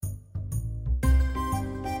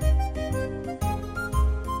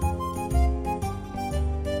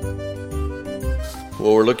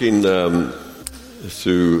Well, we're looking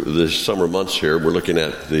through the summer months here. We're looking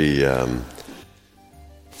at the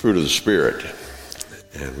fruit of the Spirit.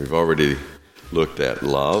 And we've already looked at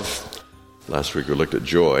love. Last week we looked at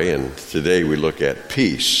joy. And today we look at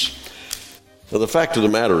peace. Now, the fact of the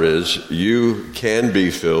matter is, you can be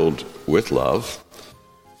filled with love.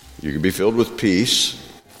 You can be filled with peace.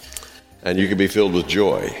 And you can be filled with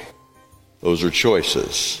joy. Those are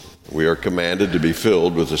choices. We are commanded to be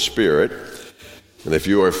filled with the Spirit. And if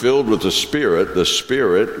you are filled with the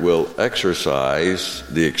Spirit will exercise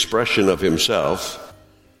the expression of Himself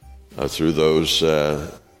through those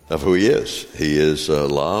of who He is. He is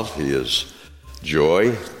love. He is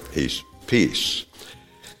joy. He's peace.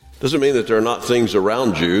 Doesn't mean that there are not things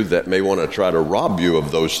around you that may want to try to rob you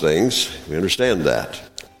of those things. We understand that.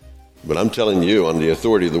 But I'm telling you, on the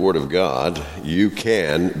authority of the Word of God, you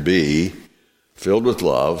can be filled with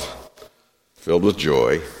love, filled with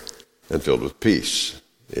joy, and filled with peace.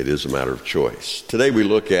 It is a matter of choice. Today we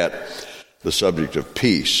look at the subject of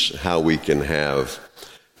peace, how we can have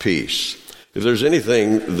peace. If there's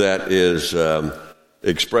anything that is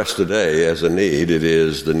expressed today as a need, it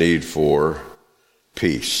is the need for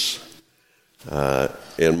peace.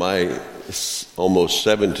 In my almost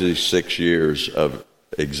 76 years of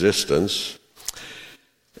existence,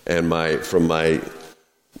 and from my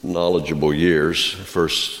knowledgeable years,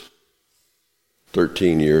 first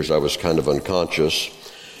 13 years I was kind of unconscious,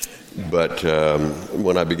 but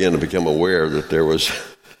when I began to become aware that there was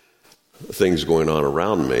things going on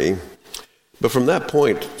around me, but from that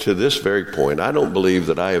point to this very point, I don't believe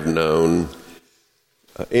that I have known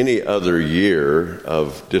any other year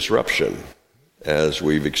of disruption as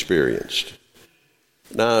we've experienced.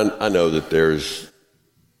 Now, I know that there's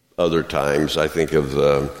other times. I think of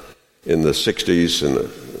in the 60s,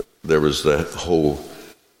 and there was the whole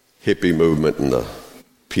hippie movement and the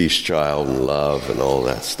peace child and love and all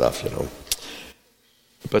that stuff,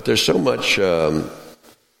 But there's so much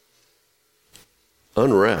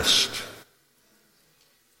unrest,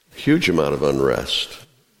 huge amount of unrest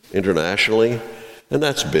internationally, and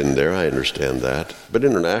that's been there, I understand that. But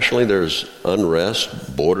internationally there's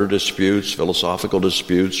unrest, border disputes, philosophical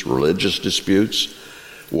disputes, religious disputes,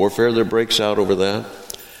 warfare that breaks out over that.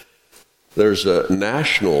 There's a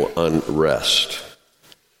national unrest.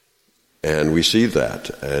 And we see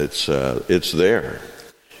that. It's there.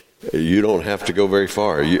 You don't have to go very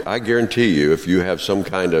far. I guarantee you, if you have some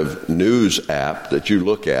kind of news app that you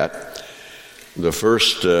look at, the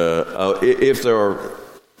first, if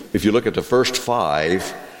you look at the first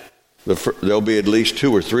 5, there'll be at least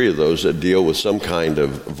 2 or 3 of those that deal with some kind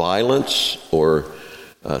of violence or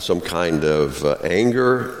some kind of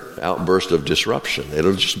anger, outburst of disruption.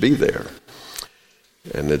 It'll just be there.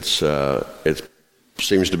 And it's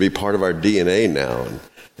seems to be part of our DNA now.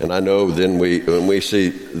 And I know then when we see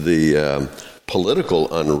the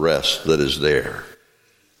political unrest that is there,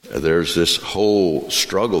 there's this whole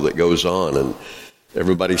struggle that goes on, and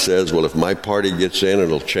everybody says, well, if my party gets in,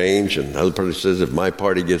 it'll change, and another party says, if my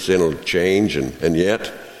party gets in, it'll change, and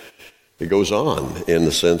yet it goes on in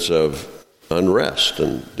the sense of unrest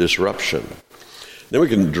and disruption. Then we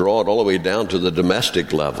can draw it all the way down to the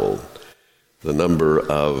domestic level, the number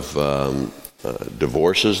of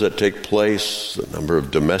divorces that take place, the number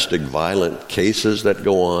of domestic violent cases that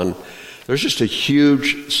go on. There's just a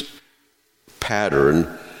huge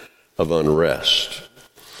pattern of unrest.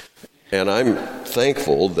 And I'm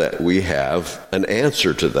thankful that we have an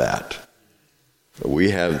answer to that.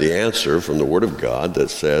 We have the answer from the Word of God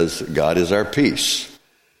that says God is our peace.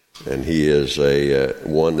 And He is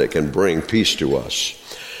one that can bring peace to us.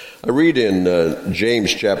 I read in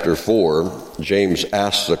James chapter 4, James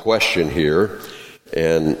asks a question here,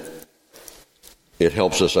 and it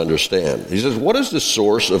helps us understand. He says, what is the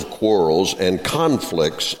source of quarrels and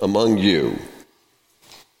conflicts among you?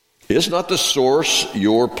 Is not the source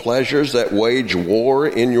your pleasures that wage war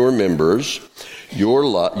in your members? You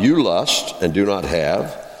lust and do not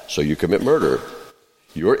have, so you commit murder.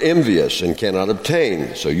 You are envious and cannot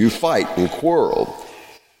obtain, so you fight and quarrel.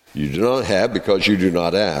 You do not have because you do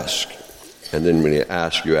not ask. And then when you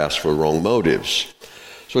ask for the wrong motives.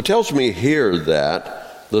 So it tells me here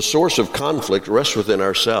that the source of conflict rests within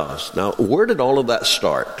ourselves. Now, where did all of that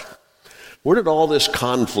start? Where did all this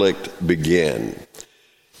conflict begin?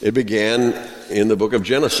 It began in the book of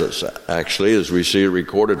Genesis, actually, as we see it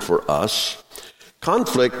recorded for us.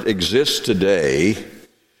 Conflict exists today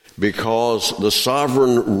because the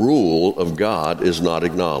sovereign rule of God is not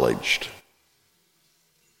acknowledged.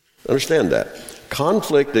 Understand that.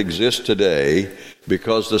 Conflict exists today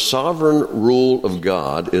because the sovereign rule of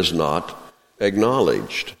God is not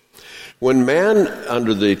acknowledged. When man,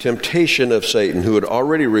 under the temptation of Satan, who had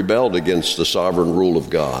already rebelled against the sovereign rule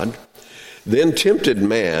of God, then tempted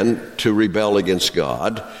man to rebel against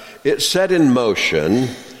God, it set in motion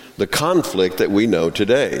the conflict that we know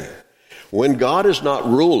today. When God is not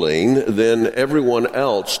ruling, then everyone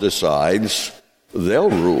else decides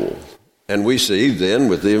they'll rule. And we see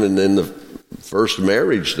then, even in the first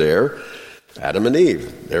marriage there, Adam and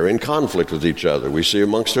Eve, they're in conflict with each other. We see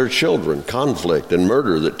amongst their children conflict and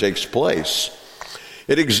murder that takes place.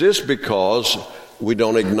 It exists because we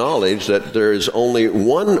don't acknowledge that there is only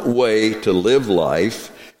one way to live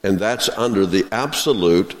life, and that's under the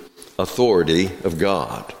absolute authority of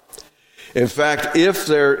God. In fact, if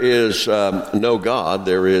there is no God,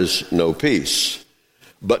 there is no peace.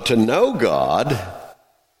 But to know God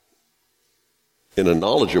in a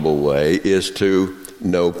knowledgeable way is to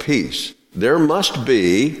know peace. There must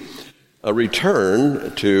be a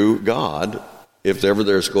return to God if ever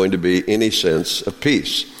there's going to be any sense of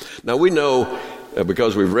peace. Now we know,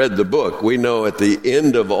 because we've read the book, we know at the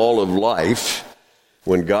end of all of life,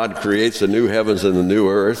 when God creates the new heavens and the new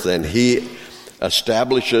earth, and He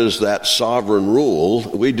establishes that sovereign rule,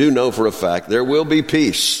 we do know for a fact there will be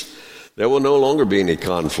peace. There will no longer be any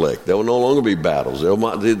conflict. There will no longer be battles. There will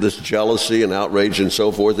not be this jealousy and outrage and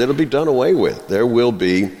so forth. It'll be done away with. There will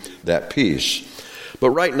be that peace. But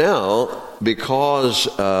right now, because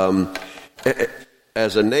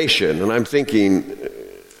as a nation, and I'm thinking,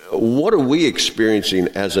 what are we experiencing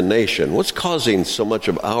as a nation? What's causing so much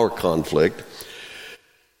of our conflict?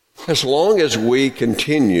 As long as we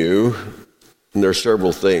continue, and there are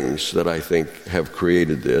several things that I think have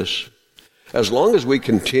created this, as long as we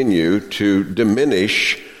continue to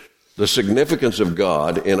diminish the significance of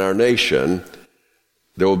God in our nation,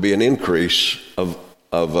 there will be an increase of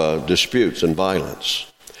disputes and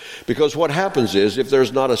violence. Because what happens is, if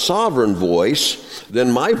there's not a sovereign voice,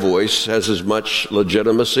 then my voice has as much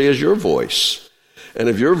legitimacy as your voice. And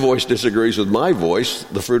if your voice disagrees with my voice,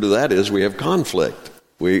 the fruit of that is we have conflict.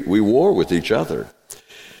 We war with each other.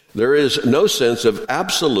 There is no sense of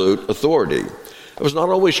absolute authority. It was not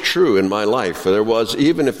always true in my life. There was,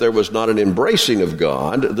 even if there was not an embracing of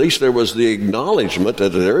God, at least there was the acknowledgement that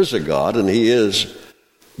there is a God and He is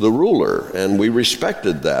the ruler. And we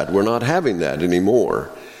respected that. We're not having that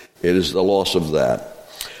anymore. It is the loss of that.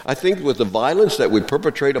 I think with the violence that we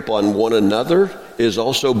perpetrate upon one another is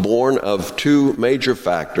also born of two major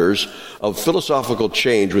factors of philosophical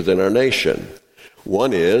change within our nation.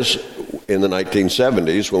 One is in the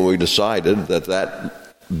 1970s when we decided that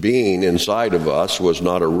being inside of us was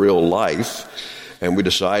not a real life, and we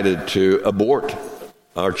decided to abort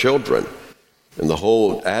our children. And the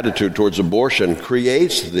whole attitude towards abortion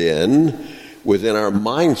creates then within our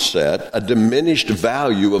mindset a diminished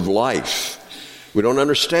value of life. We don't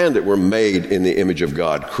understand that we're made in the image of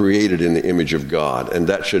God, created in the image of God, and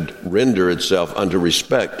that should render itself unto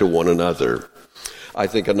respect to one another. I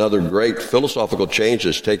think another great philosophical change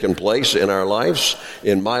that's taken place in our lives,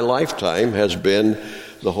 in my lifetime, has been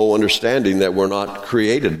the whole understanding that we're not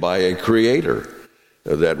created by a creator,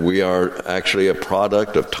 that we are actually a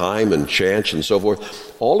product of time and chance and so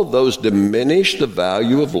forth. All of those diminish the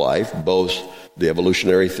value of life, both the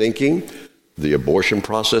evolutionary thinking, the abortion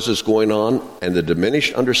process is going on, and the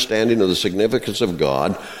diminished understanding of the significance of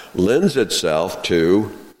God lends itself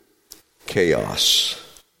to chaos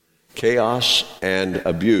and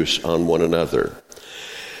abuse on one another.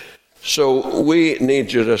 So we need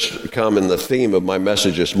to just come, and the theme of my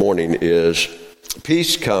message this morning is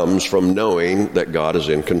peace comes from knowing that God is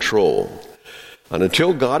in control. And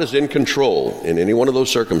until God is in control in any one of those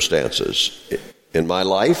circumstances, in my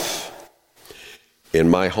life, in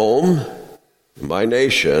my home, in my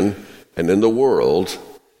nation, and in the world,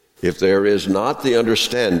 if there is not the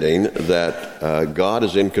understanding that God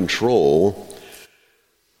is in control,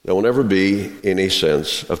 there will never be any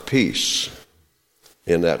sense of peace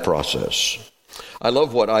in that process. I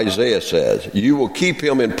love what Isaiah says. You will keep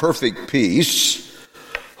him in perfect peace,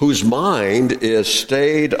 whose mind is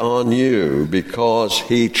stayed on you because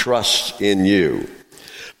he trusts in you.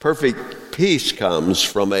 Perfect peace comes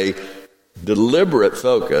from a deliberate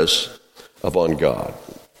focus upon God.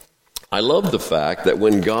 I love the fact that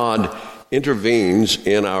when God intervenes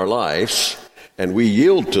in our lives and we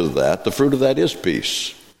yield to that, the fruit of that is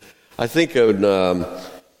peace. I think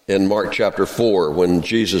in Mark chapter 4, when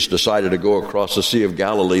Jesus decided to go across the Sea of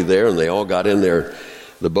Galilee there, and they all got in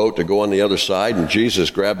the boat to go on the other side, and Jesus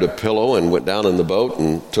grabbed a pillow and went down in the boat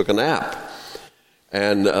and took a nap.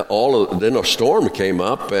 And then a storm came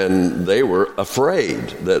up, and they were afraid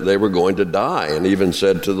that they were going to die, and even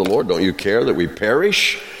said to the Lord, "Don't you care that we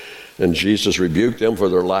perish?" And Jesus rebuked them for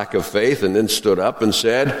their lack of faith, and then stood up and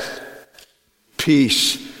said,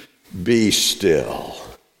 peace, be still.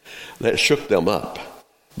 That shook them up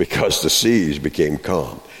because the seas became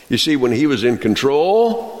calm. You see, when he was in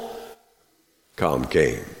control, calm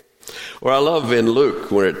came. Or I love in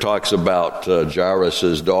Luke when it talks about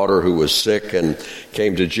Jairus' daughter who was sick and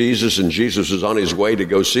came to Jesus, and Jesus was on his way to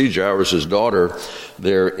go see Jairus' daughter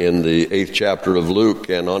there in the 8th chapter of Luke.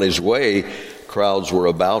 And on his way, crowds were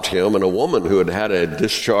about him, and a woman who had had a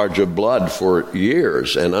discharge of blood for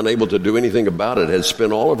years and unable to do anything about it, had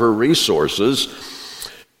spent all of her resources,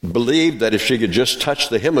 believed that if she could just touch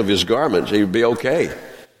the hem of his garment, she would be okay.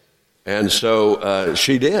 And so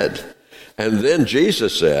she did. And then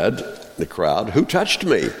Jesus said, the crowd, who touched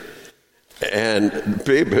me? And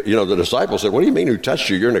people, the disciples said, what do you mean who touched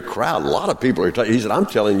you? You're in a crowd. A lot of people are touching. He said, I'm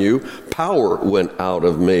telling you, power went out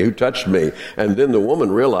of me. Who touched me? And then the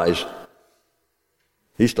woman realized,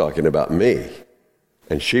 he's talking about me.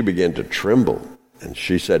 And she began to tremble. And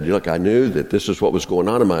she said, look, I knew that this is what was going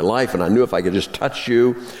on in my life, and I knew if I could just touch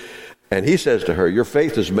you. And he says to her, your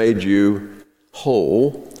faith has made you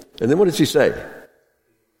whole. And then what does he say?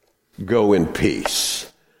 Go in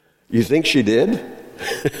peace. You think she did?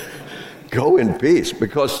 Go in peace.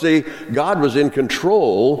 Because, see, God was in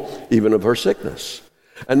control even of her sickness.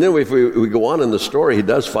 And then if we go on in the story, he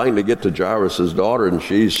does finally get to Jairus' daughter, and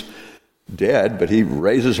she's dead, but he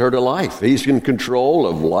raises her to life. He's in control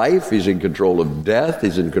of life. He's in control of death.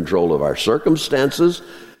 He's in control of our circumstances.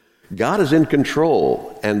 God is in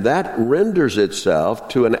control, and that renders itself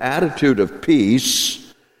to an attitude of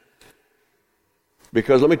peace.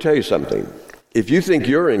 Because let me tell you something. If you think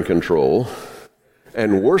you're in control,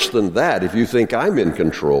 and worse than that, if you think I'm in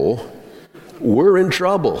control, we're in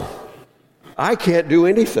trouble. I can't do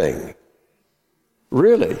anything.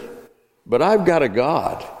 Really. But I've got a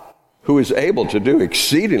God who is able to do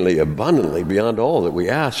exceedingly abundantly beyond all that we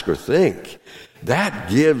ask or think. That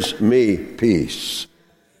gives me peace.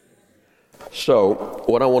 So,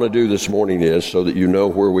 what I want to do this morning is, so that you know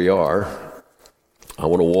where we are, I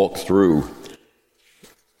want to walk through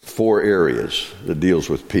 4 areas that deals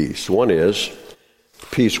with peace. One is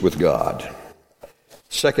peace with God.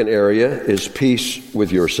 Second area is peace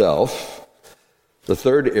with yourself. The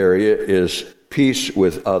third area is peace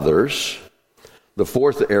with others. The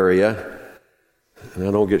fourth area, and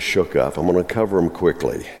I don't get shook up, I'm going to cover them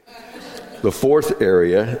quickly. The fourth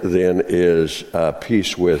area then is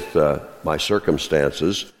peace with my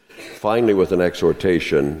circumstances, finally with an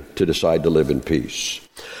exhortation to decide to live in peace.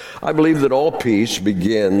 I believe that all peace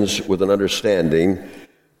begins with an understanding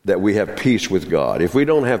that we have peace with God. If we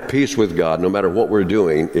don't have peace with God, no matter what we're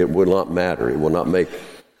doing, it will not matter. It will not make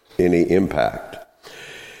any impact.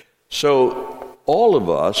 So all of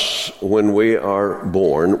us, when we are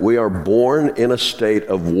born in a state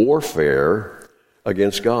of warfare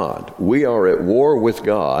against God. We are at war with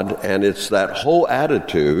God, and it's that whole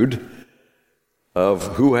attitude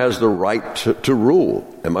of who has the right to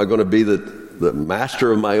rule. Am I going to be the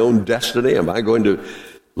master of my own destiny? Am I going to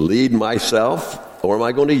lead myself, or am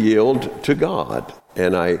I going to yield to God?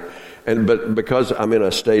 But because I'm in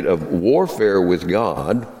a state of warfare with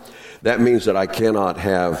God, that means that I cannot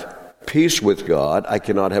have peace with God. I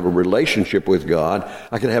cannot have a relationship with God.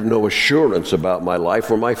 I can have no assurance about my life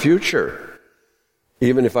or my future.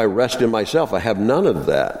 Even if I rest in myself, I have none of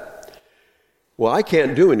that. Well, I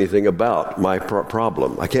can't do anything about my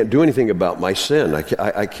problem. I can't do anything about my sin.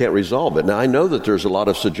 I can't resolve it. Now, I know that there's a lot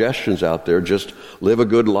of suggestions out there. Just live a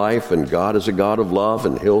good life, and God is a God of love,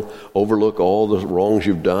 and He'll overlook all the wrongs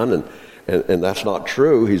you've done. And that's not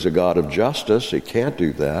true. He's a God of justice. He can't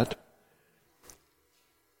do that.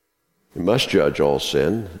 He must judge all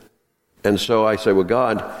sin. And so I say, well,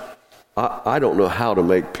 God, I don't know how to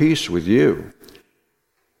make peace with you.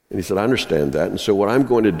 And he said, I understand that. And so what I'm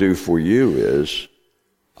going to do for you is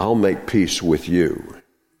I'll make peace with you.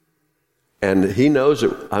 And he knows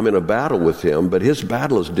that I'm in a battle with him, but his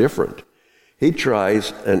battle is different. He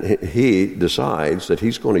tries and he decides that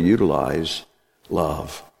he's going to utilize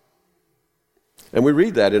love. And we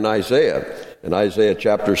read that in Isaiah. In Isaiah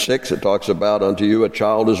chapter 6, it talks about, unto you a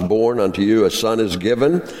child is born, unto you a son is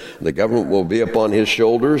given, and the government will be upon his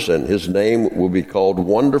shoulders, and his name will be called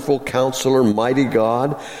Wonderful Counselor, Mighty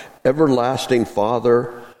God, Everlasting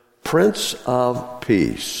Father, Prince of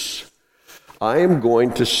Peace. I am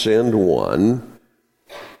going to send one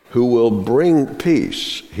who will bring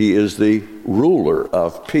peace. He is the ruler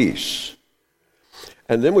of peace.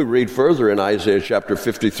 And then we read further in Isaiah chapter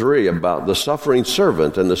 53 about the suffering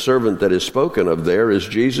servant, and the servant that is spoken of there is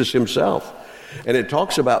Jesus himself. And it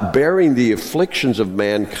talks about bearing the afflictions of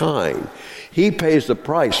mankind. He pays the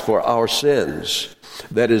price for our sins.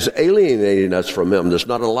 that is alienating us from him, that's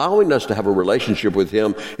not allowing us to have a relationship with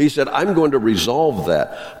him, he said, I'm going to resolve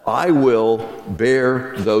that. I will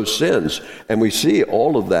bear those sins. And we see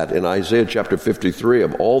all of that in Isaiah chapter 53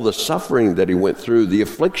 of all the suffering that he went through, the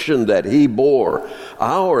affliction that he bore,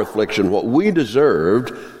 our affliction, what we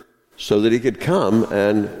deserved, so that he could come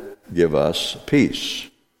and give us peace.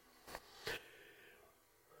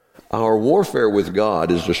 Our warfare with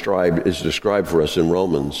God is described for us in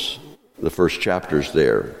Romans, the first chapters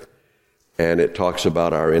there. And it talks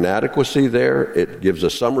about our inadequacy there. It gives a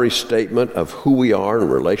summary statement of who we are in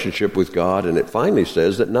relationship with God. And it finally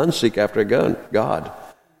says that none seek after God.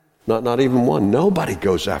 Not even one. Nobody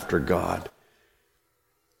goes after God.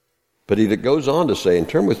 But he goes on to say, and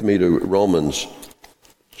turn with me to Romans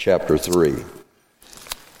chapter 3.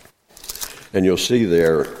 And you'll see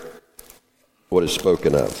there what is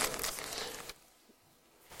spoken of.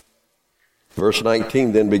 Verse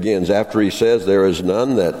 19 then begins, after he says, there is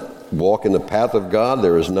none that walk in the path of God,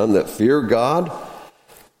 there is none that fear God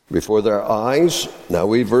before their eyes. Now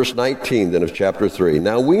we, verse 19 then of chapter 3.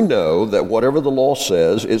 Now we know that whatever the law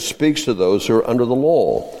says, it speaks to those who are under the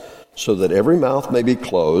law, so that every mouth may be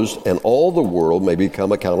closed and all the world may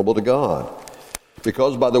become accountable to God.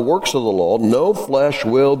 Because by the works of the law, no flesh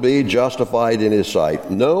will be justified in his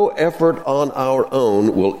sight. No effort on our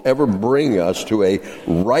own will ever bring us to a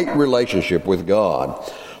right relationship with God.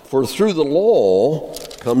 For through the law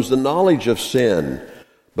comes the knowledge of sin.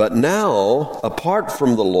 But now, apart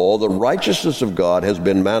from the law, the righteousness of God has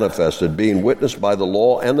been manifested, being witnessed by the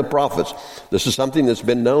law and the prophets. This is something that's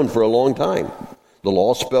been known for a long time. The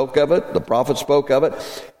law spoke of it. The prophets spoke of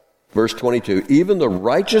it. Verse 22, even the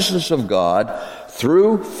righteousness of God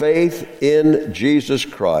through faith in Jesus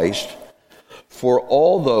Christ for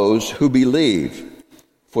all those who believe.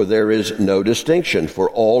 For there is no distinction, for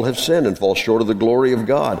all have sinned and fall short of the glory of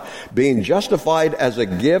God, being justified as a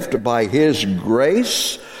gift by his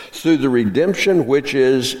grace through the redemption which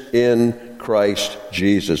is in Christ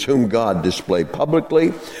Jesus, whom God displayed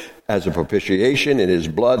publicly as a propitiation in his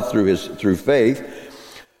blood through faith.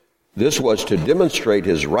 This was to demonstrate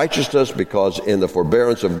his righteousness, because in the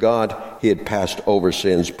forbearance of God he had passed over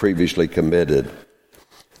sins previously committed.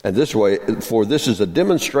 And this way, for this is a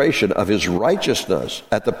demonstration of his righteousness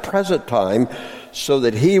at the present time, so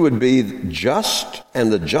that he would be just and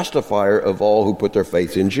the justifier of all who put their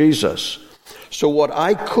faith in Jesus. So what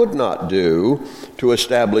I could not do to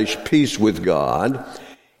establish peace with God,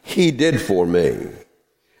 he did for me.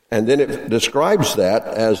 And then it describes that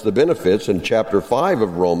as the benefits in chapter 5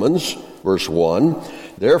 of Romans, verse 1.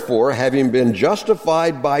 Therefore, having been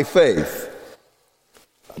justified by faith,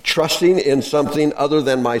 trusting in something other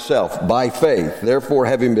than myself, by faith. Therefore,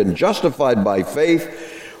 having been justified by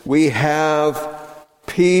faith, we have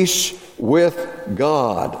peace with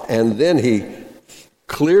God. And then he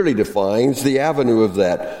clearly defines the avenue of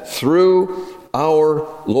that through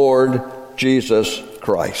our Lord Jesus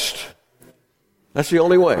Christ. That's the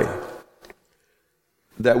only way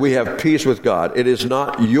that we have peace with God. It is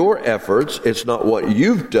not your efforts. It's not what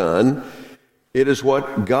you've done. It is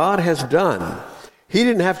what God has done. He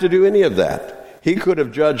didn't have to do any of that. He could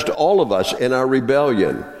have judged all of us in our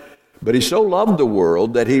rebellion. But he so loved the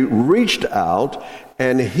world that he reached out,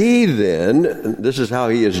 and he then, this is how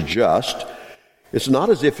he is just. It's not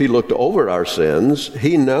as if he looked over our sins.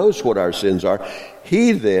 He knows what our sins are.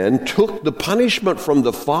 He then took the punishment from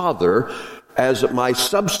the Father as my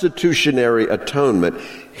substitutionary atonement.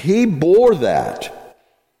 He bore that.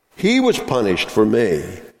 He was punished for me.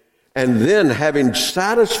 And then, having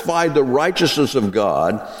satisfied the righteousness of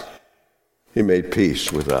God, he made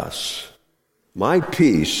peace with us. My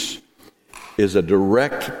peace is a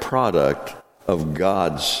direct product of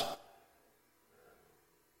God's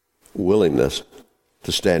willingness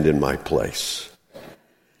to stand in my place.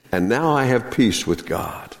 And now I have peace with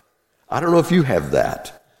God. I don't know if you have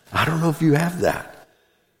that. I don't know if you have that.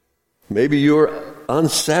 Maybe you're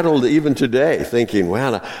unsettled even today, thinking,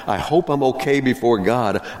 well, I hope I'm okay before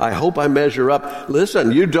God. I hope I measure up.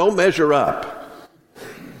 Listen, you don't measure up.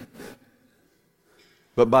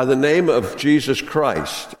 But by the name of Jesus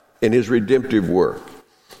Christ in his redemptive work,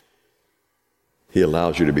 he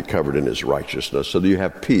allows you to be covered in his righteousness so that you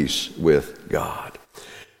have peace with God. Do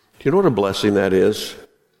you know what a blessing that is?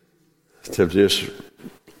 To just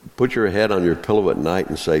put your head on your pillow at night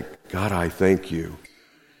and say, God, I thank you.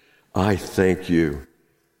 I thank you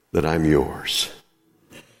that I'm yours.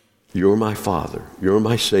 You're my Father. You're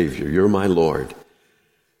my Savior. You're my Lord.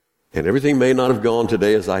 And everything may not have gone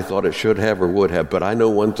today as I thought it should have or would have, but I know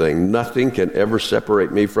one thing. Nothing can ever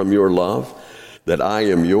separate me from your love, that I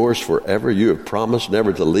am yours forever. You have promised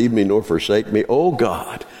never to leave me nor forsake me. Oh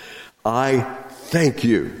God, I thank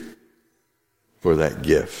you for that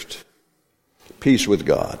gift. Peace with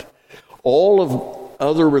God. All of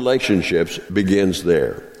other relationships begins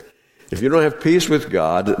there. If you don't have peace with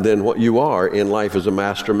God, then what you are in life is a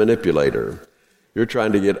master manipulator. You're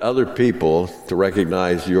trying to get other people to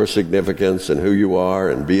recognize your significance and who you are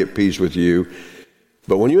and be at peace with you.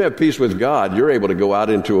 But when you have peace with God, you're able to go out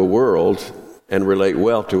into a world and relate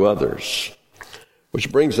well to others.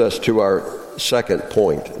 Which brings us to our second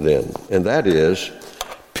point then, and that is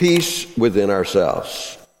peace within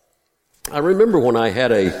ourselves. I remember when I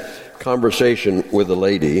had a conversation with a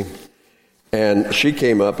lady, and she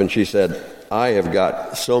came up and she said, I have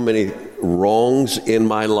got so many wrongs in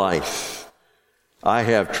my life. I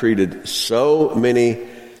have treated so many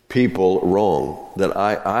people wrong that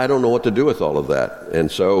I don't know what to do with all of that. And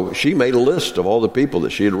so she made a list of all the people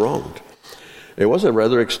that she had wronged. It was a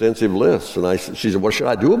rather extensive list. And she said, what should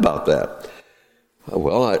I do about that?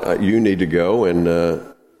 Well, you need to go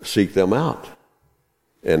and seek them out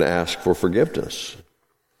and ask for forgiveness.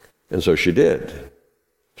 And so she did.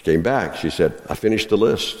 She came back. She said, I finished the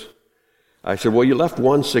list. I said, well, you left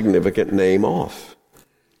one significant name off.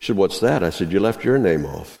 She said, what's that? I said, you left your name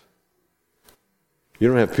off. You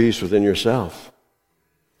don't have peace within yourself.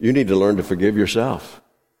 You need to learn to forgive yourself.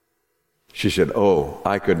 She said, oh,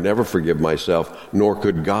 I could never forgive myself, nor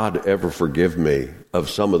could God ever forgive me of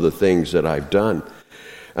some of the things that I've done.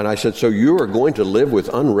 And I said, so you are going to live with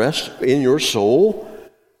unrest in your soul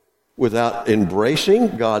without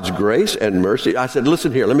embracing God's grace and mercy? I said,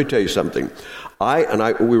 listen here, let me tell you something.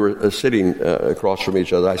 We were sitting across from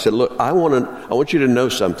each other. I said, look, I want you to know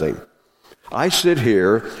something. I sit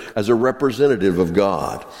here as a representative of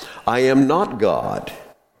God. I am not God,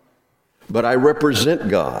 but I represent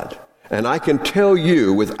God. And I can tell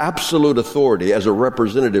you with absolute authority as a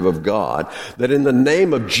representative of God that in the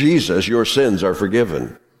name of Jesus, your sins are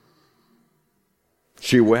forgiven.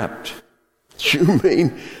 She wept. You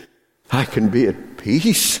mean I can be at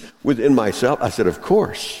peace within myself? I said, of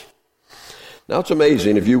course. Now it's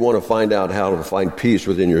amazing if you want to find out how to find peace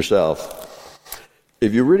within yourself.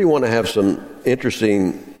 If you really want to have some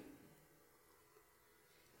interesting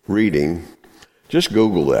reading, just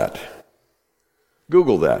Google that.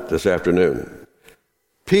 Google that this afternoon.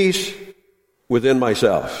 Peace within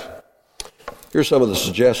myself. Here's some of the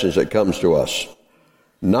suggestions that comes to us.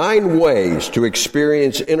 9 ways to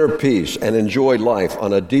experience inner peace and enjoy life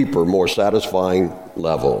on a deeper, more satisfying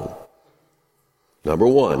level. Number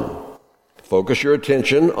 1, focus your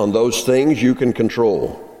attention on those things you can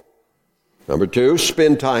control. Number 2,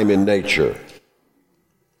 spend time in nature.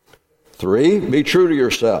 3, be true to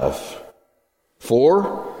yourself.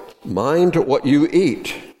 4, mind what you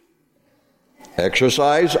eat.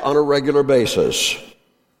 Exercise on a regular basis.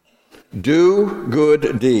 Do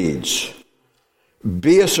good deeds.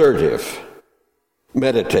 Be assertive.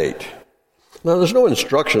 Meditate. Now, there's no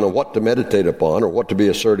instruction on what to meditate upon or what to be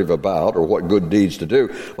assertive about or what good deeds to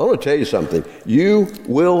do. I want to tell you something. You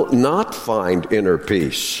will not find inner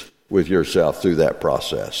peace with yourself through that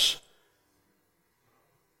process.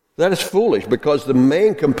 That is foolish because the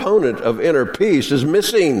main component of inner peace is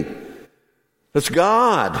missing. That's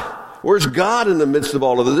God. Where's God in the midst of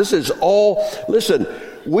all of this? This is all, listen,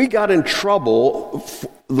 we got in trouble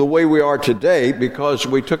the way we are today because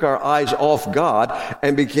we took our eyes off God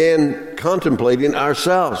and began contemplating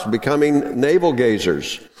ourselves, becoming navel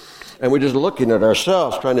gazers. And we're just looking at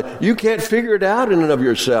ourselves, you can't figure it out in and of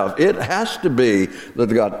yourself. It has to be that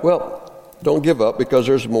God, well, don't give up because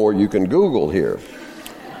there's more you can Google here.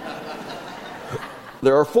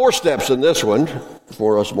 There are 4 steps in this one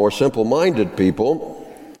for us more simple-minded people.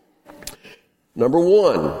 Number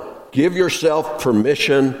 1, give yourself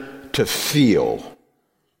permission to feel.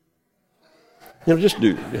 Just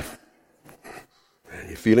do.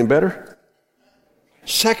 You feeling better?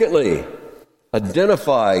 Secondly,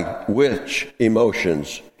 identify which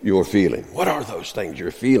emotions you're feeling. What are those things you're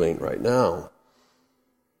feeling right now?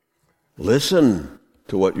 Listen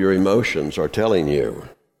to what your emotions are telling you.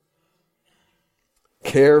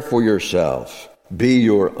 Care for yourself. Be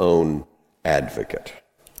your own advocate.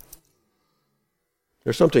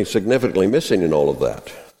 There's something significantly missing in all of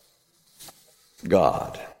that.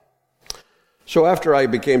 God. So after I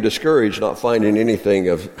became discouraged, not finding anything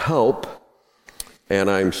of help, and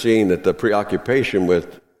I'm seeing that the preoccupation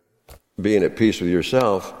with being at peace with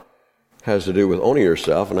yourself has to do with owning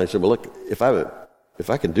yourself, and I said, well, look, if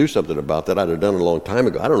I can do something about that, I'd have done it a long time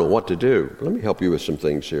ago. I don't know what to do. Let me help you with some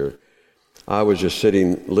things here. I was just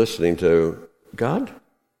sitting, listening to God.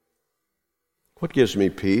 What gives me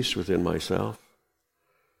peace within myself?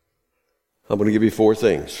 I'm going to give you 4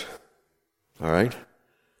 things. All right?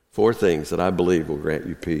 4 things that I believe will grant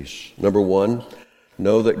you peace. Number 1,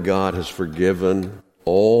 know that God has forgiven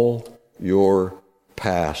all your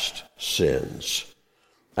past sins.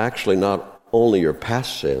 Actually, not only your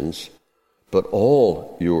past sins, but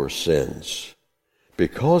all your sins.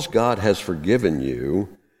 Because God has forgiven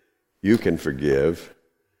you, you can forgive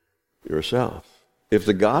yourself. If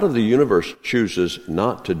the God of the universe chooses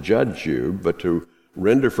not to judge you, but to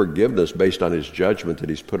render forgiveness based on his judgment that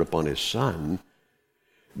he's put upon his Son,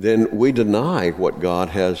 then we deny what God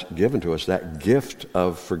has given to us, that gift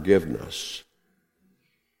of forgiveness.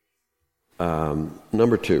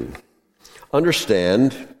 Number 2,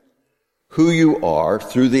 understand who you are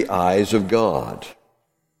through the eyes of God.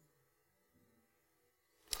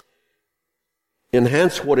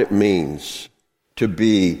 Enhance what it means to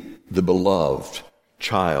be the beloved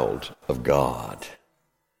child of God.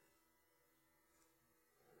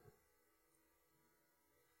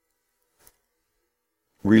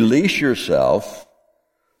 Release yourself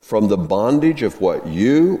from the bondage of what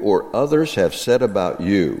you or others have said about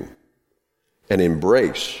you and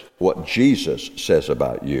embrace what Jesus says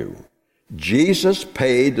about you. Jesus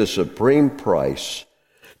paid the supreme price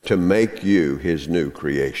to make you his new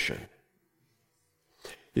creation.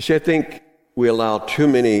 You see, I think we allow too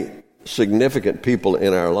many significant people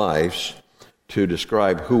in our lives to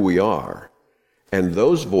describe who we are, and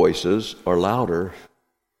those voices are louder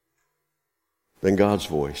than God's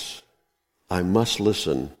voice. I must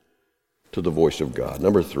listen to the voice of God.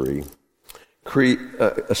 Number 3,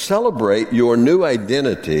 celebrate your new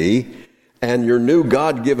identity and your new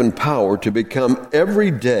God-given power to become every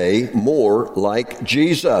day more like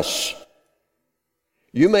Jesus.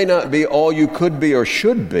 You may not be all you could be or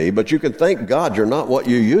should be, but you can thank God you're not what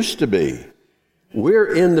you used to be.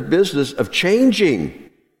 We're in the business of changing.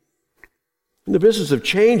 In the business of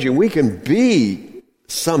changing, we can be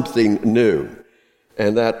something new.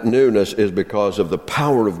 And that newness is because of the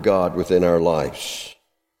power of God within our lives.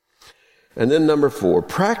 And then number 4,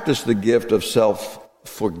 practice the gift of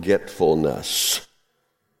self-forgetfulness.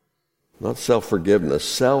 Not self-forgiveness,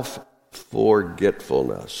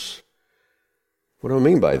 self-forgetfulness. What do I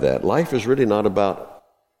mean by that? Life is really not about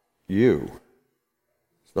you.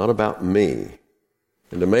 It's not about me.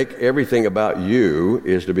 And to make everything about you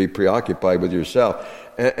is to be preoccupied with yourself.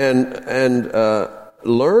 And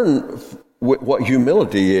learn what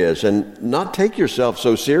humility is and not take yourself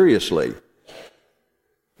so seriously.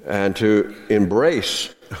 And to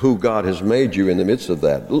embrace who God has made you in the midst of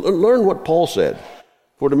that. Learn what Paul said.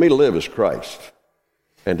 For to me to live is Christ,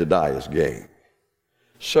 and to die is gain.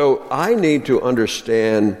 So I need to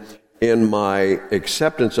understand in my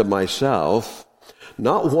acceptance of myself,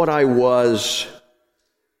 not what I was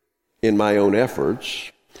in my own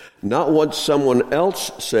efforts, not what someone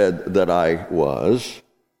else said that I was.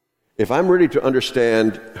 If I'm ready to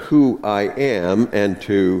understand who I am and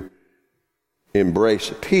to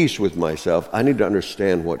embrace peace with myself, I need to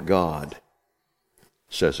understand what God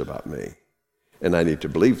says about me. And I need to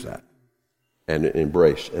believe that and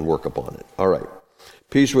embrace and work upon it. All right.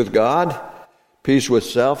 Peace with God, peace with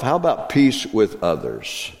self. How about peace with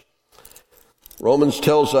others? Romans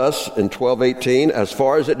tells us in 12:18, as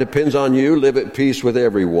far as it depends on you, live at peace with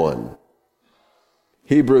everyone.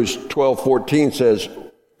 Hebrews 12:14 says,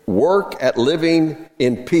 work at living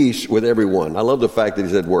in peace with everyone. I love the fact that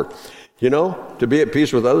he said work. You know, to be at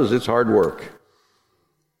peace with others, it's hard work.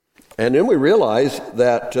 And then we realize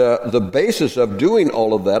that the basis of doing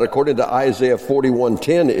all of that, according to Isaiah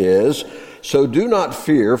 41:10, is, so do not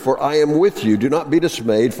fear, for I am with you. Do not be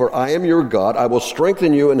dismayed, for I am your God. I will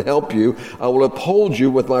strengthen you and help you. I will uphold you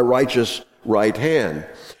with my righteous right hand.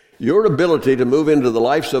 Your ability to move into the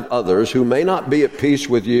lives of others who may not be at peace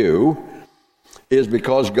with you is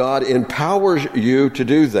because God empowers you to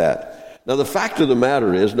do that. Now, the fact of the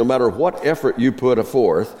matter is, no matter what effort you put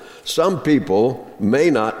forth, some people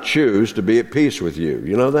may not choose to be at peace with you.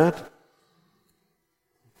 You know that?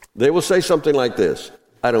 They will say something like this,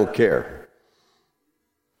 I don't care.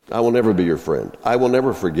 I will never be your friend. I will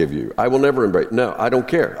never forgive you. I will never embrace. No, I don't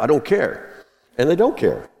care. I don't care. And they don't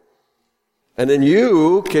care. And then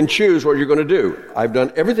you can choose what you're going to do. I've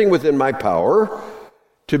done everything within my power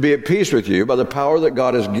to be at peace with you by the power that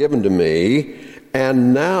God has given to me,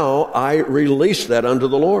 and now I release that unto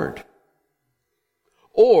the Lord.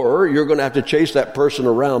 Or you're going to have to chase that person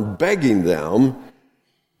around begging them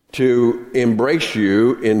to embrace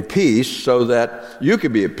you in peace so that you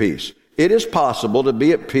can be at peace. It is possible to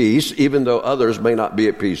be at peace even though others may not be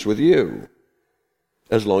at peace with you,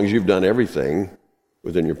 as long as you've done everything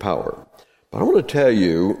within your power. But I want to tell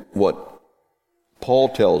you what Paul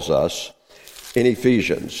tells us in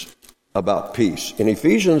Ephesians about peace. In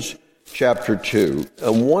Ephesians chapter 2,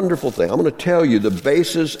 a wonderful thing. I'm going to tell you the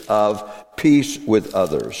basis of peace with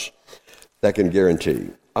others that can guarantee.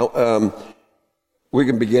 We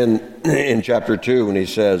can begin in chapter 2 when he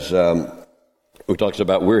says, he talks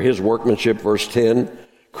about we're his workmanship, verse 10,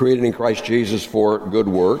 created in Christ Jesus for good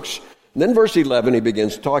works. And then verse 11, he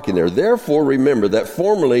begins talking there. Therefore, remember that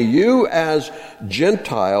formerly you as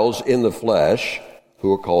Gentiles in the flesh,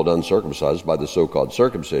 who are called uncircumcised by the so-called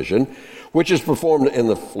circumcision, which is performed in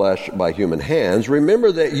the flesh by human hands,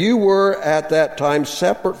 remember that you were at that time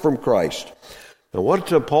separate from Christ. Now,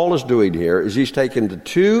 what Paul is doing here is he's taken the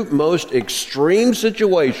two most extreme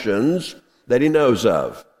situations that he knows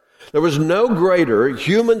of. There was no greater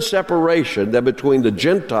human separation than between the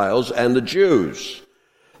Gentiles and the Jews.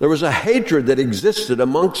 There was a hatred that existed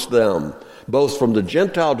amongst them, both from the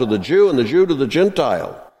Gentile to the Jew and the Jew to the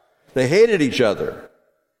Gentile. They hated each other.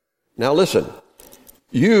 Now listen,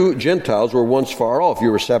 you Gentiles were once far off. You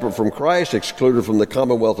were separate from Christ, excluded from the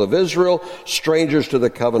commonwealth of Israel, strangers to the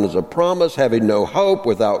covenants of promise, having no hope,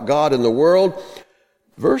 without God in the world.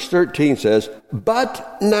 Verse 13 says,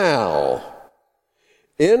 but now,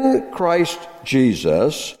 in Christ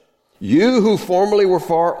Jesus, you who formerly were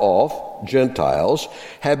far off, Gentiles,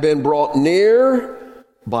 have been brought near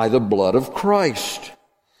by the blood of Christ.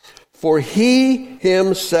 For he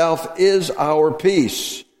himself is our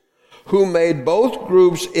peace, who made both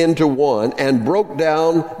groups into one and broke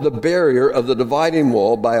down the barrier of the dividing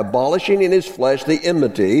wall by abolishing in his flesh the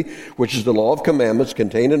enmity, which is the law of commandments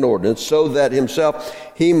contained in ordinance, so that himself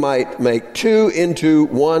he might make two into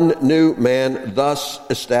one new man, thus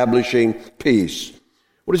establishing peace.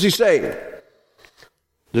 What is he saying?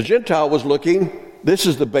 The Gentile was looking, this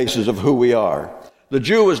is the basis of who we are. The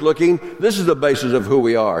Jew is looking, this is the basis of who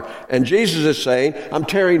we are. And Jesus is saying, I'm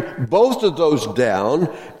tearing both of those down,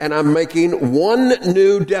 and I'm making one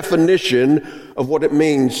new definition of what it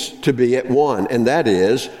means to be at one, and that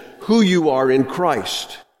is who you are in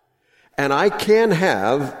Christ. And I can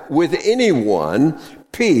have with anyone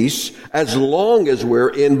peace as long as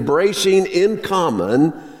we're embracing in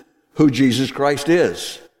common who Jesus Christ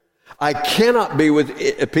is. I cannot be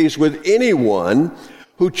at peace with anyone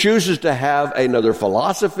who chooses to have another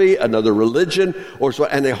philosophy, another religion, or so,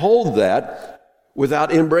 and they hold that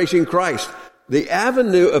without embracing Christ. The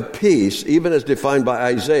avenue of peace, even as defined by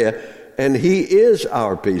Isaiah, and he is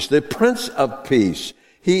our peace, the Prince of Peace.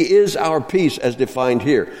 He is our peace as defined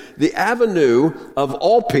here. The avenue of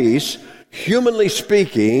all peace, humanly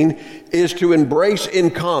speaking, is to embrace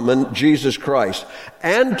in common Jesus Christ.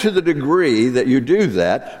 And to the degree that you do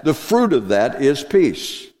that, the fruit of that is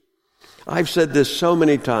peace. I've said this so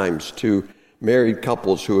many times to married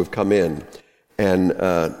couples who have come in and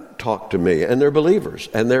talked to me, and they're believers,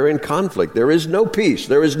 and they're in conflict. There is no peace.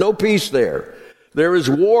 There is no peace there. There is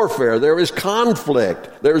warfare. There is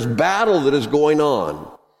conflict. There's battle that is going on.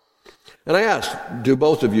 And I asked, do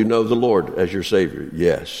both of you know the Lord as your Savior?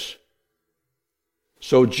 Yes.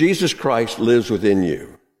 So Jesus Christ lives within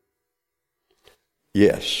you?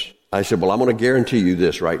 Yes. I said, well, I'm going to guarantee you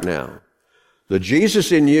this right now. The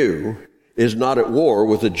Jesus in you is not at war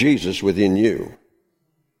with the Jesus within you.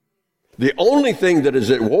 The only thing that is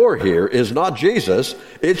at war here is not Jesus,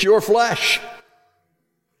 it's your flesh.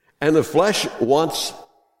 And the flesh wants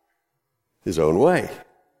his own way,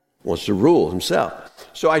 wants to rule himself.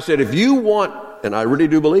 So I said, if you want, and I really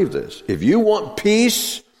do believe this, if you want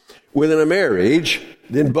peace within a marriage,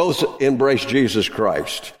 then both embrace Jesus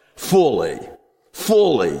Christ fully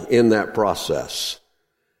in that process.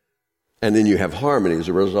 And then you have harmony as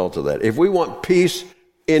a result of that. If we want peace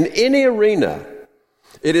in any arena,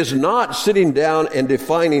 it is not sitting down and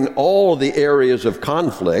defining all the areas of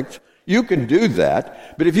conflict. You can do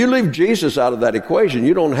that, but if you leave Jesus out of that equation,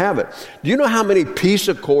 you don't have it. Do you know how many peace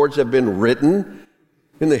accords have been written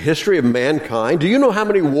in the history of mankind? Do you know how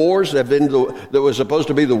many wars have been that was supposed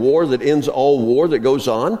to be the war that ends all war that goes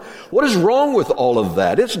on? What is wrong with all of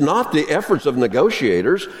that? It's not the efforts of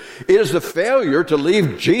negotiators. It is the failure to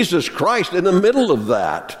leave Jesus Christ in the middle of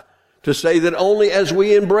that, to say that only as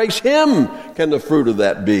we embrace him can the fruit of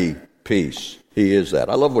that be peace. He is that.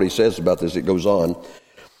 I love what he says about this. It goes on,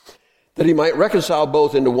 that he might reconcile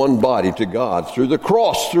both into one body to God through the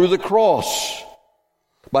cross,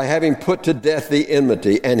 by having put to death the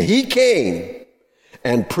enmity. And he came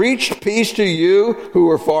and preached peace to you who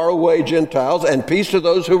were far away, Gentiles, and peace to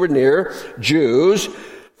those who were near, Jews.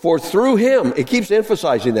 For through him, it keeps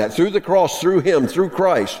emphasizing that, through the cross, through him, through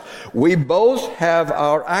Christ, we both have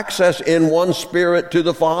our access in one spirit to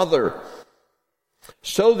the Father.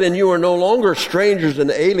 So then you are no longer strangers and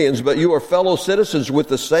aliens, but you are fellow citizens with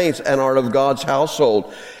the saints and are of God's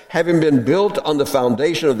household, having been built on the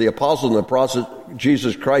foundation of the apostles and the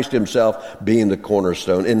Jesus Christ himself being the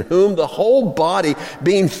cornerstone, in whom the whole body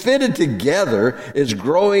being fitted together is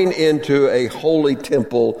growing into a holy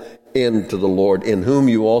temple into the Lord, in whom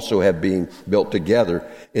you also have been built together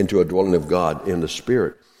into a dwelling of God in the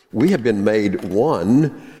Spirit. We have been made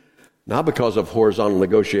one, not because of horizontal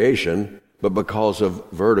negotiation, but because of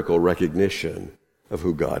vertical recognition of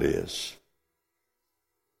who God is.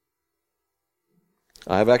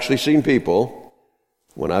 I've actually seen people,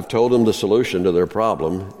 when I've told them the solution to their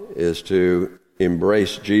problem is to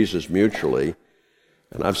embrace Jesus mutually,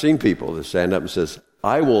 and I've seen people that stand up and says,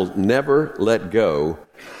 I will never let go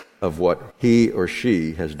of what he or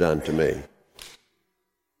she has done to me.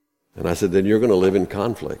 And I said, then you're going to live in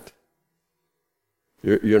conflict.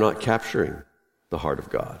 You're not capturing the heart of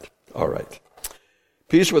God. All right.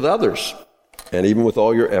 Peace with others. And even with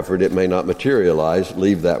all your effort, it may not materialize.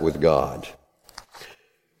 Leave that with God.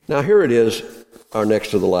 Now here it is, our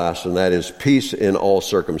next to the last, and that is peace in all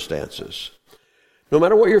circumstances. No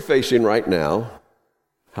matter what you're facing right now,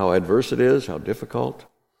 how adverse it is, how difficult,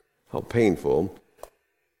 how painful,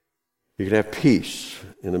 you can have peace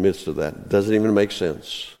in the midst of that. It doesn't even make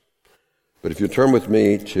sense. But if you turn with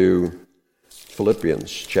me to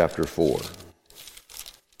Philippians chapter 4.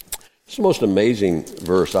 It's the most amazing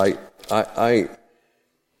verse. I'll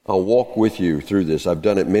walk with you through this. I've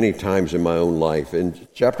done it many times in my own life. In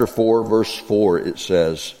chapter 4, verse 4, it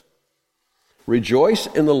says, rejoice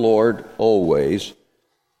in the Lord always.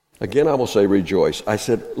 Again, I will say rejoice. I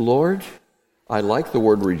said, Lord, I like the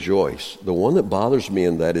word rejoice. The one that bothers me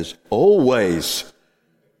in that is always.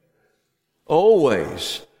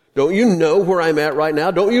 Always. Don't you know where I'm at right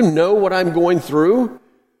now? Don't you know what I'm going through?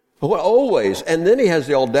 Well, always. And then he has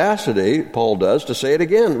the audacity, Paul does, to say it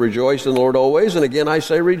again. Rejoice in the Lord always. And again, I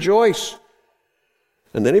say rejoice.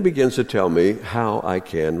 And then he begins to tell me how I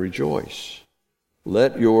can rejoice.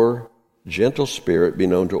 Let your gentle spirit be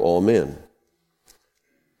known to all men.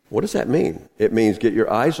 What does that mean? It means get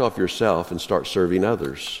your eyes off yourself and start serving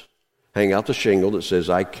others. Hang out the shingle that says,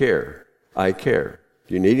 I care. I care.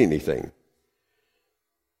 Do you need anything?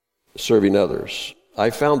 Serving others. I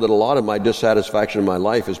found that a lot of my dissatisfaction in my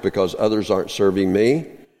life is because others aren't serving me.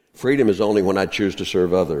 Freedom is only when I choose to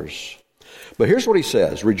serve others. But here's what he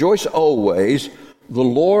says. Rejoice always. The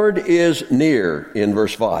Lord is near in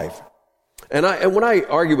verse 5. And when I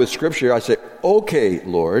argue with Scripture, I say, okay,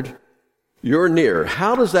 Lord, you're near.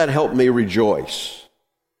 How does that help me rejoice?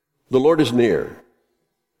 The Lord is near.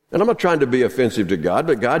 And I'm not trying to be offensive to God,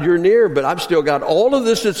 but God, you're near, but I've still got all of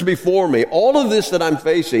this that's before me, all of this that I'm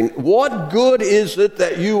facing. What good is it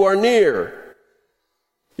that you are near?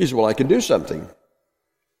 He says, well, I can do something.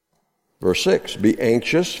 Verse 6, be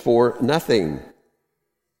anxious for nothing.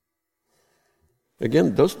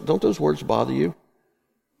 Again, don't those words bother you?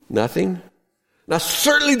 Nothing? Now,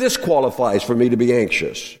 certainly this qualifies for me to be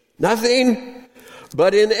anxious. Nothing,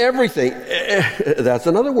 but in everything. That's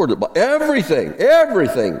another word.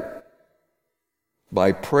 Everything.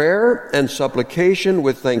 By prayer and supplication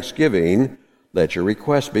with thanksgiving, let your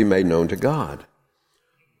requests be made known to God.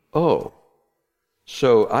 Oh,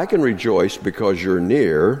 so I can rejoice because you're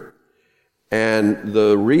near, and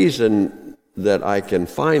the reason that I can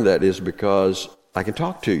find that is because I can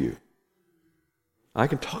talk to you. I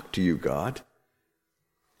can talk to you, God.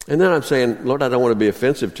 And then I'm saying, Lord, I don't want to be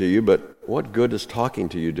offensive to you, but what good does talking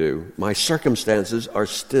to you do? My circumstances are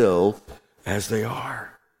still as they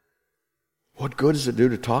are. What good does it do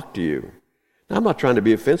to talk to you? Now, I'm not trying to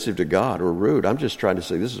be offensive to God or rude. I'm just trying to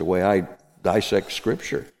say this is the way I dissect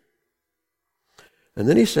Scripture. And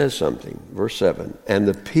then he says something, verse 7, and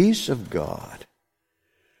the peace of God,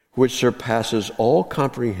 which surpasses all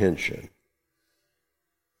comprehension.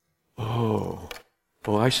 Oh,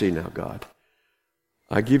 I see now, God.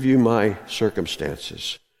 I give you my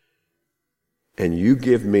circumstances, and you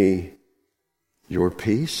give me your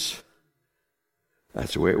peace.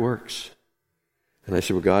 That's the way it works. And I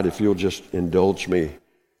said, well, God, if you'll just indulge me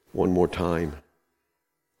one more time,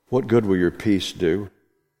 what good will your peace do?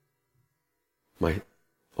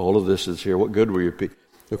 All of this is here. What good will your peace?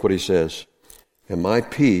 Look what he says. And my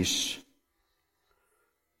peace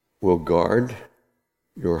will guard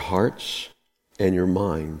your hearts and your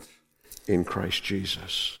minds in Christ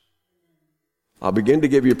Jesus. I'll begin to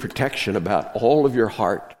give you protection about all of your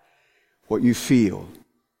heart, what you feel,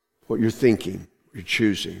 what you're thinking, what you're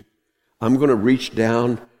choosing. I'm going to reach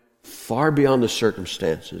down far beyond the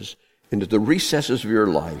circumstances into the recesses of your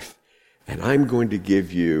life, and I'm going to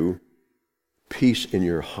give you peace in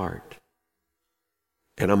your heart.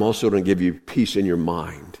 And I'm also going to give you peace in your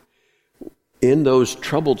mind. In those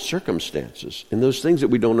troubled circumstances, in those things that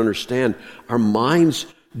we don't understand, our minds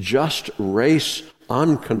just race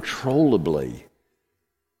uncontrollably.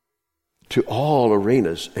 to all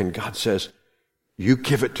arenas. And God says, you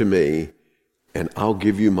give it to me, and I'll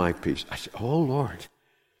give you my peace. I said, oh, Lord.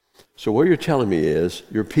 So what you're telling me is,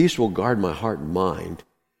 your peace will guard my heart and mind,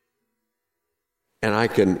 and I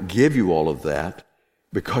can give you all of that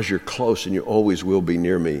because you're close and you always will be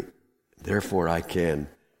near me. Therefore, I can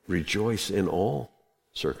rejoice in all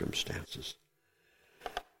circumstances.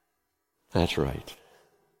 That's right.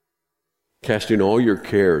 Casting all your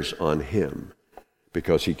cares on him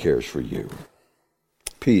because he cares for you.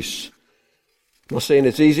 Peace. I'm not saying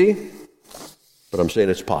it's easy, but I'm saying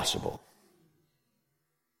it's possible.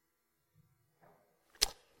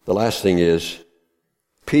 The last thing is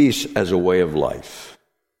peace as a way of life.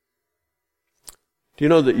 Do you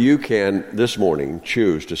know that you can, this morning,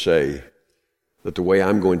 choose to say that the way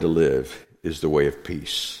I'm going to live is the way of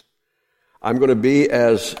peace? I'm going to be,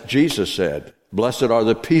 as Jesus said, blessed are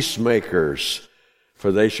the peacemakers,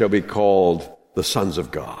 for they shall be called the sons of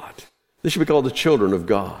God. They shall be called the children of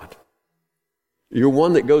God. You're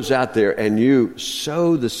one that goes out there and you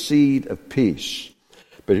sow the seed of peace.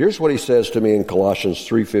 But here's what he says to me in Colossians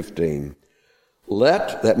 3:15.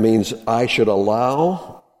 That means I should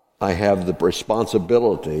allow, I have the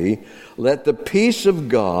responsibility, let the peace of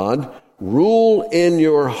God rule in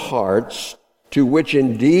your hearts, to which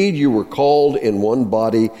indeed you were called in one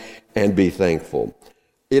body, and be thankful.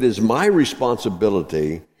 It is my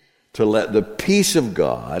responsibility to let the peace of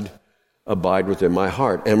God abide within my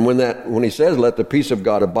heart. And when he says, let the peace of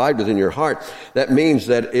God abide within your heart, that means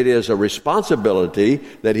that it is a responsibility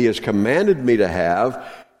that he has commanded me to have.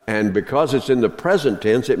 And because it's in the present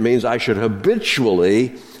tense, it means I should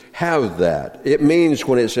habitually have that. It means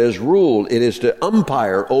when it says rule, it is to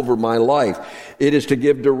umpire over my life. It is to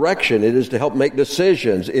give direction. It is to help make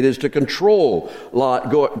decisions. It is to control.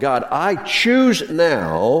 God, I choose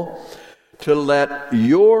now to let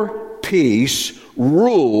your peace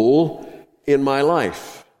rule in my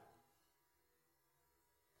life.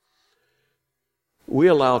 We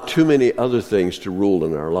allow too many other things to rule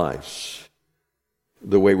in our lives.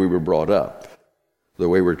 The way we were brought up, the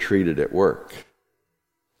way we're treated at work,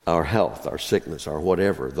 our health, our sickness, our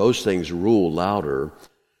whatever. Those things rule louder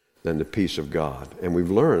than the peace of God. And we've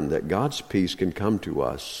learned that God's peace can come to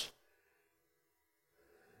us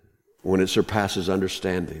when it surpasses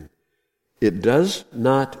understanding. It does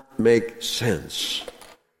not make sense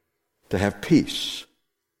to have peace,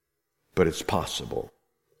 but it's possible.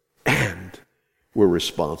 And we're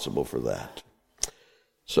responsible for that.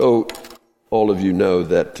 So, all of you know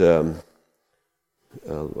that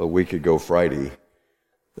a week ago Friday,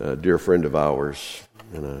 a dear friend of ours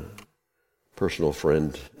and a personal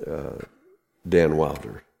friend, Dan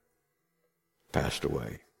Wilder, passed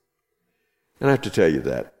away. And I have to tell you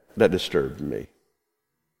that disturbed me.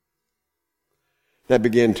 That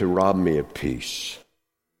began to rob me of peace.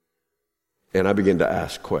 And I began to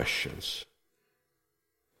ask questions.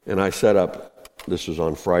 And I set up, this was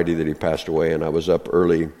on Friday that he passed away, and I was up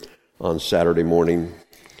early on Saturday morning,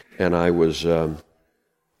 and I was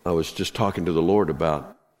just talking to the Lord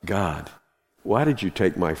about, God, why did you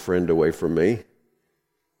take my friend away from me?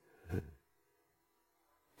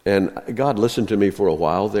 And God listened to me for a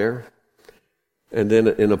while there, and then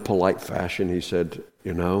in a polite fashion he said,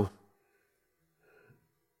 will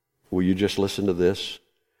you just listen to this?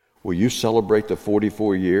 Will you celebrate the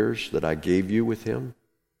 44 years that I gave you with him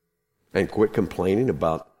and quit complaining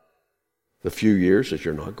about the few years that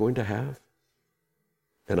you're not going to have?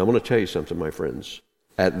 And I'm going to tell you something, my friends.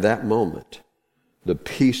 At that moment, the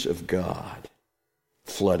peace of God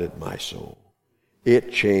flooded my soul.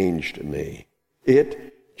 It changed me.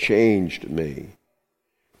 It changed me.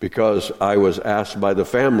 Because I was asked by the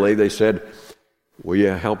family, they said, will you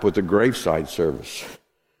help with the graveside service?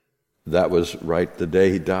 That was right the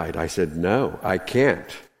day he died. I said, no, I can't.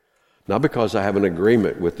 Not because I have an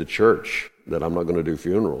agreement with the church that I'm not going to do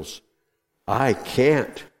funerals. I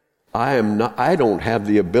can't. I don't have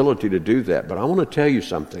the ability to do that. But I want to tell you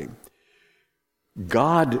something.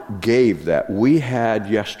 God gave that. We had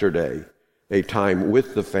yesterday a time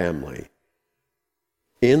with the family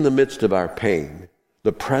in the midst of our pain,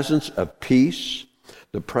 the presence of peace,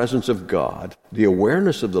 the presence of God, the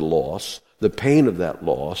awareness of the loss, the pain of that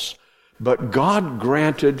loss, but God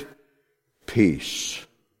granted peace.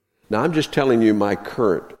 Now, I'm just telling you my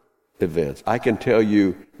current events. I can tell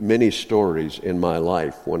you many stories in my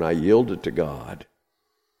life when I yielded to God.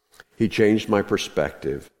 He changed my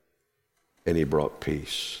perspective, and he brought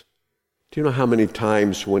peace. Do you know how many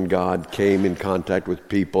times when God came in contact with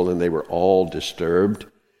people and they were all disturbed,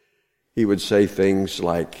 he would say things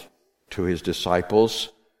like to his disciples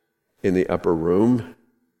in the upper room,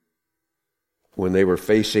 when they were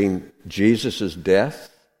facing Jesus'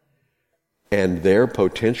 death, and their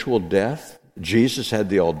potential death, Jesus had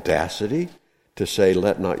the audacity to say,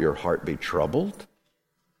 "Let not your heart be troubled"?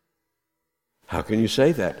 How can you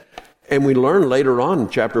say that? And we learn later on in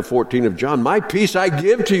chapter 14 of John, "My peace I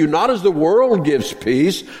give to you, not as the world gives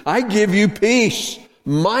peace. I give you peace,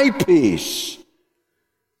 my peace."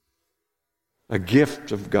 A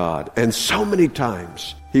gift of God. And so many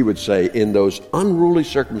times he would say in those unruly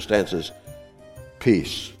circumstances,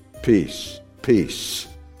 "Peace, peace, peace.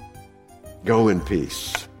 Go in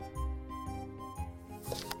peace."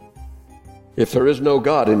 If there is no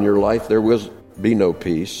God in your life, there will be no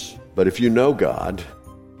peace. But if you know God,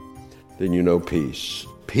 then you know peace.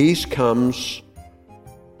 Peace comes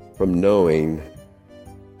from knowing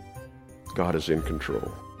God is in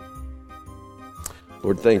control.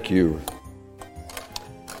 Lord, thank you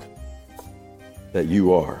that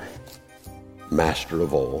you are master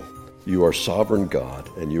of all. You are sovereign God,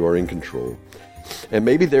 and you are in control. And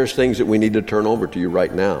maybe there's things that we need to turn over to you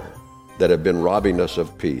right now that have been robbing us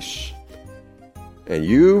of peace. And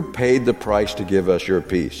you paid the price to give us your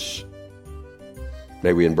peace.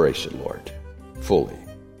 May we embrace it, Lord, fully,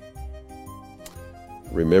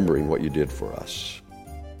 remembering what you did for us.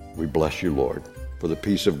 We bless you, Lord, for the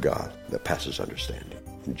peace of God that passes understanding.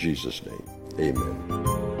 In Jesus' name,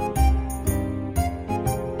 amen.